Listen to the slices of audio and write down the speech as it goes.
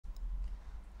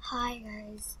Hi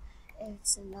guys,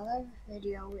 it's another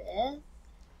video with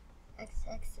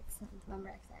XX 6 month. Remember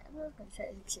XX? I was gonna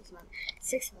say 6 month.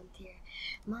 6 month here.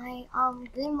 My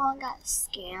green mom got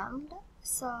scammed,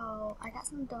 so I got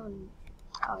some Oh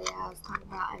yeah, I was talking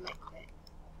about I might quit.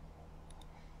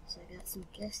 So I got some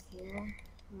gifts here.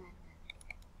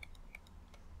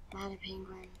 Maddie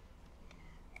Penguin.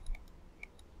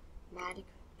 Maddie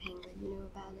Penguin knew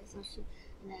about it, so she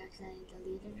and I accidentally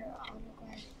deleted her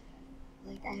autograph.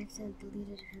 Like I accidentally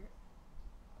deleted her.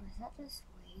 Or is that just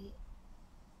wait?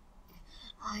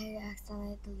 I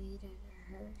accidentally deleted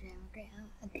her Jamagram.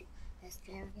 This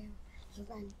Jamagram. So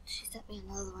then she sent me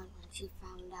another one when she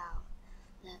found out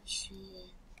that I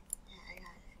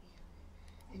got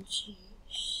scammed. And she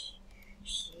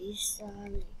saw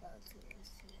me go to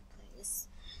this place.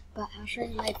 But I'll show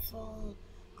you my full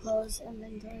clothes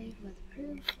inventory with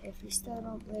proof. If you still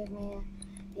don't believe me,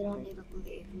 you don't need to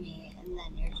believe me, and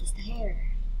then you're just a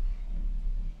hater.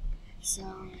 So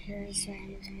here's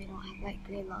when we don't have like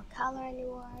green long color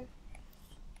anymore.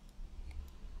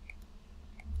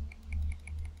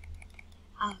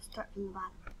 I'll start from the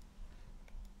bottom.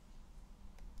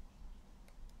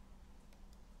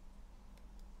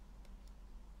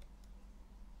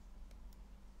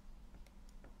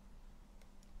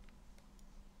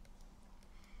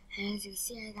 And as you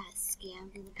see, I got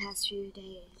scammed in the past few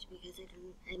days because I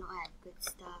don't have good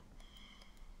stuff.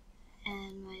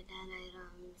 And my dead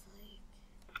items,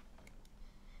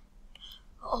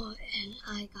 and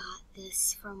I got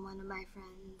this from one of my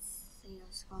friends,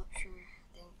 sculpture,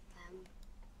 thank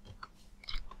them.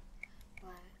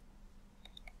 But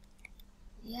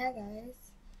yeah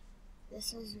guys,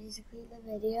 this was basically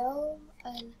the video,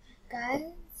 and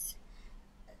guys,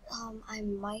 I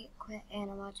might quit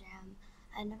Animaljam.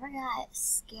 I never got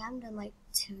scammed in like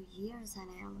 2 years on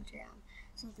Animaljam.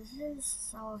 So this is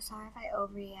so sorry if I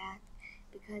overreact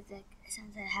because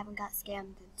since I haven't got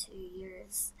scammed in 2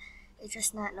 years, it's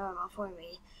just not normal for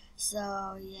me.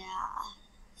 So yeah.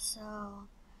 So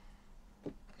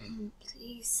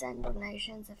please send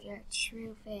donations if you're a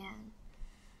true fan.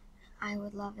 I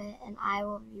would love it, and I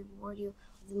will reward you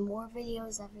with more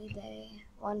videos every day.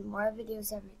 1, more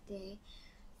videos every day.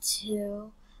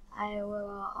 2, I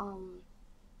will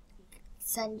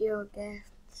send you a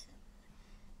gift.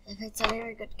 If it's a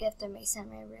very good gift, I may send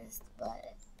my wrist,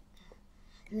 but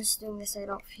I'm just doing this so I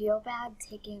don't feel bad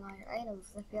taking all your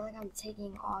items. I feel like I'm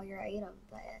taking all your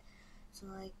items, so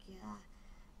like yeah,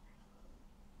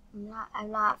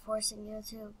 I'm not forcing you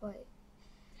to, but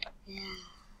yeah.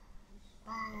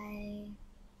 Bye.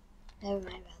 Never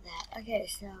mind about that. Okay,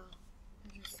 so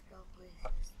I'll just go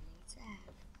places things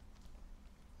at.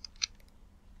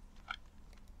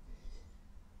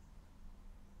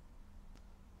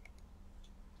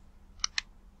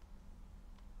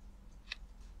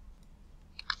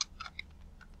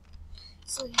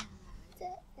 So yeah.